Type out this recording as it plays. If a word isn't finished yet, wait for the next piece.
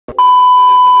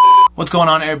What's going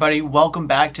on, everybody? Welcome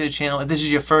back to the channel. If this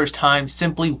is your first time,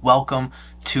 simply welcome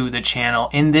to the channel.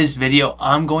 In this video,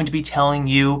 I'm going to be telling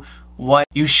you what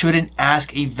you shouldn't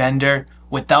ask a vendor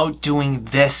without doing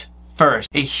this first.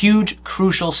 A huge,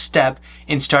 crucial step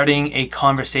in starting a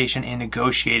conversation and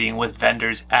negotiating with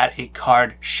vendors at a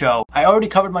card show. I already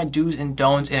covered my do's and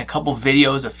don'ts in a couple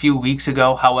videos a few weeks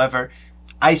ago. However,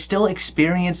 I still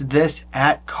experience this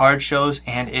at card shows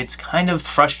and it's kind of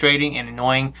frustrating and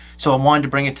annoying, so I wanted to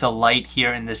bring it to light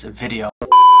here in this video.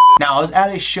 Now, I was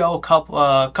at a show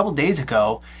a couple days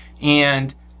ago,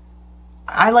 and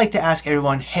I like to ask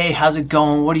everyone, hey, how's it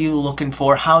going? What are you looking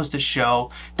for? How's the show?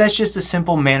 That's just the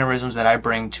simple mannerisms that I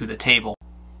bring to the table.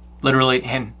 Literally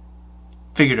and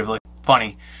figuratively.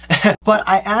 Funny. But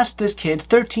I asked this kid,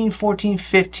 13, 14,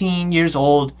 15 years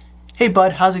old, hey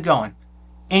bud, how's it going?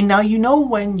 And now, you know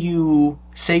when you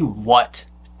say what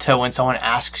to when someone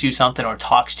asks you something or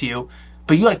talks to you,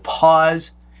 but you like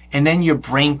pause and then your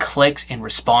brain clicks and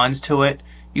responds to it.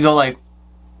 You go like,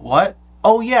 what?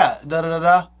 Oh yeah, da da da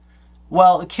da.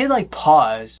 Well, the kid like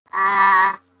paused.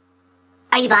 Are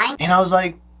you buying? And I was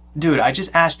like, dude, I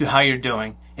just asked you how you're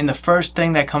doing. And the first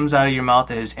thing that comes out of your mouth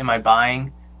is, am I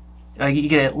buying? Like, you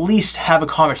could at least have a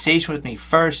conversation with me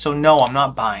first. So no, I'm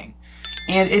not buying.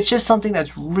 And it's just something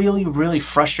that's really, really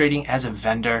frustrating as a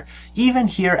vendor. Even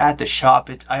here at the shop,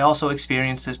 I also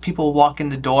experience this. People walk in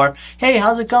the door, hey,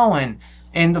 how's it going?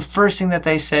 And the first thing that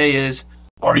they say is,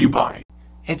 are you buying?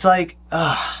 It's like,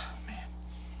 ugh, man.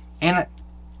 And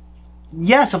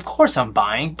yes, of course I'm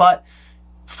buying, but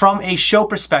from a show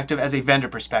perspective, as a vendor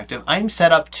perspective, I'm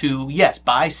set up to, yes,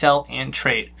 buy, sell, and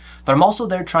trade. But I'm also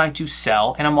there trying to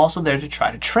sell, and I'm also there to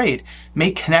try to trade,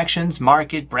 make connections,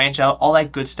 market, branch out, all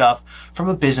that good stuff from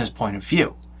a business point of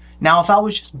view. Now, if I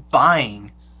was just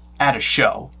buying at a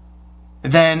show,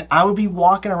 then I would be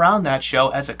walking around that show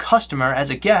as a customer, as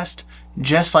a guest,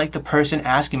 just like the person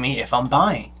asking me if I'm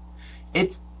buying.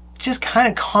 It's just kind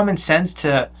of common sense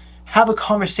to have a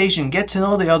conversation, get to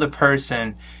know the other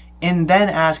person, and then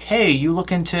ask, hey, you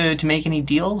looking to make any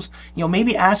deals? You know,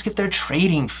 maybe ask if they're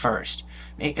trading first.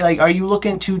 Like, are you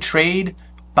looking to trade,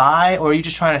 buy, or are you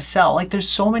just trying to sell? Like, there's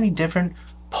so many different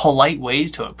polite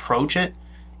ways to approach it,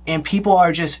 and people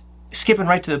are just skipping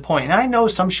right to the point. And I know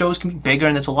some shows can be bigger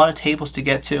and there's a lot of tables to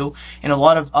get to, and a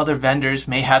lot of other vendors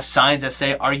may have signs that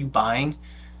say, are you buying?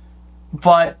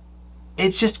 But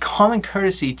it's just common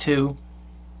courtesy to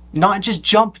not just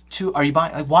jump to, are you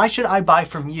buying? Like, why should I buy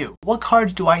from you? What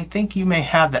cards do I think you may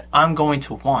have that I'm going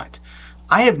to want?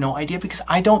 I have no idea because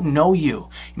I don't know you.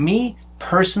 Me,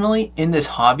 personally, in this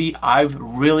hobby, I've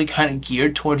really kind of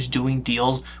geared towards doing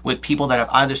deals with people that have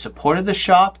either supported the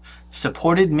shop,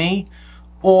 supported me,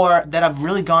 or that I've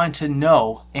really gotten to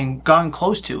know and gotten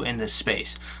close to in this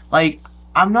space. Like,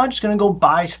 I'm not just going to go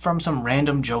buy from some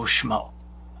random Joe Schmo.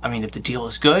 I mean, if the deal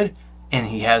is good and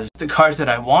he has the cards that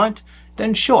I want,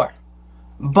 then sure.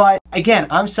 But again,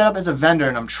 I'm set up as a vendor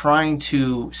and I'm trying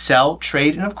to sell,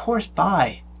 trade, and of course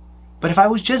buy. But if I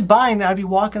was just buying, then I'd be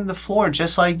walking the floor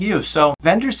just like you. So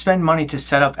vendors spend money to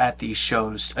set up at these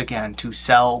shows, again, to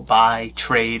sell, buy,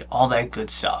 trade, all that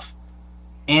good stuff.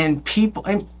 And people,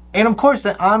 and of course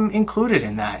that I'm included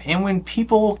in that. And when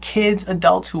people, kids,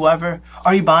 adults, whoever,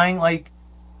 are you buying? Like,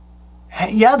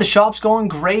 yeah, the shop's going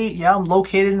great. Yeah, I'm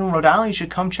located in Rhode Island. You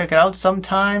should come check it out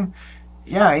sometime.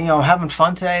 Yeah, you know, having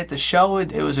fun today at the show.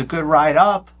 It was a good ride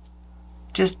up.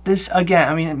 Just this, again,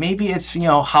 I mean, maybe it's, you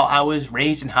know, how I was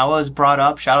raised and how I was brought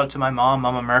up. Shout out to my mom,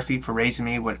 Mama Murphy, for raising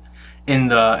me in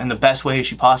the best way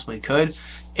she possibly could.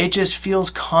 It just feels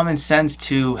common sense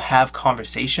to have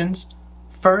conversations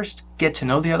first, get to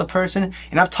know the other person.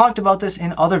 And I've talked about this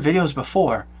in other videos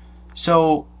before.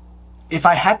 So if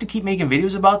I had to keep making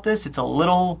videos about this, it's a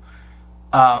little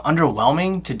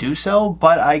underwhelming to do so,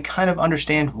 but I kind of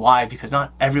understand why, because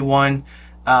not everyone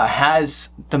has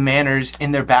the manners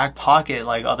in their back pocket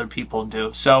like other people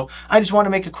do. So I just want to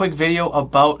make a quick video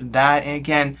about that. And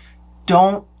again,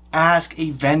 don't ask a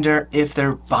vendor if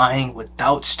they're buying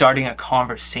without starting a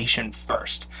conversation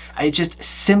first. It's just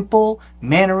simple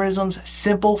mannerisms,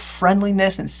 simple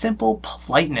friendliness, and simple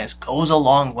politeness goes a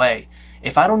long way.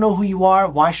 If I don't know who you are,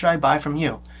 why should I buy from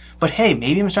you? But hey,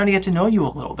 maybe I'm starting to get to know you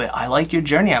a little bit. I like your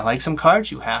journey. I like some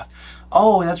cards you have.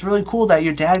 Oh, that's really cool that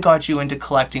your dad got you into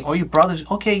collecting, or your brothers.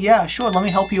 Okay, yeah, sure, let me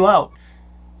help you out.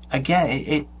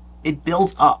 Again, it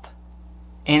builds up,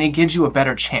 and it gives you a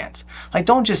better chance. Like,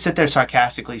 don't just sit there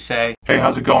sarcastically say, hey,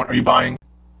 how's it going? Are you buying?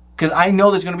 Because I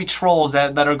know there's going to be trolls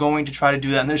that are going to try to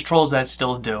do that, and there's trolls that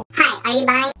still do. Hi, are you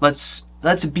buying?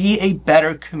 Let's be a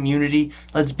better community.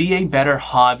 Let's be a better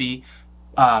hobby.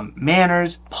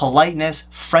 Manners, politeness,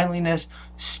 friendliness,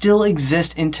 still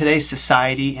exist in today's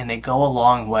society, and they go a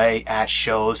long way at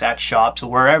shows, at shops, or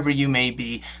wherever you may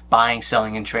be buying,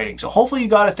 selling, and trading. So hopefully you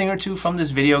got a thing or two from this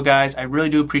video, guys. I really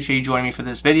do appreciate you joining me for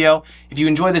this video. If you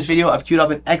enjoyed this video, I've queued up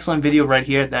an excellent video right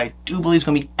here that I do believe is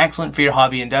going to be excellent for your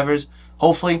hobby endeavors.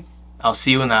 Hopefully, I'll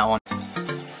see you in that one.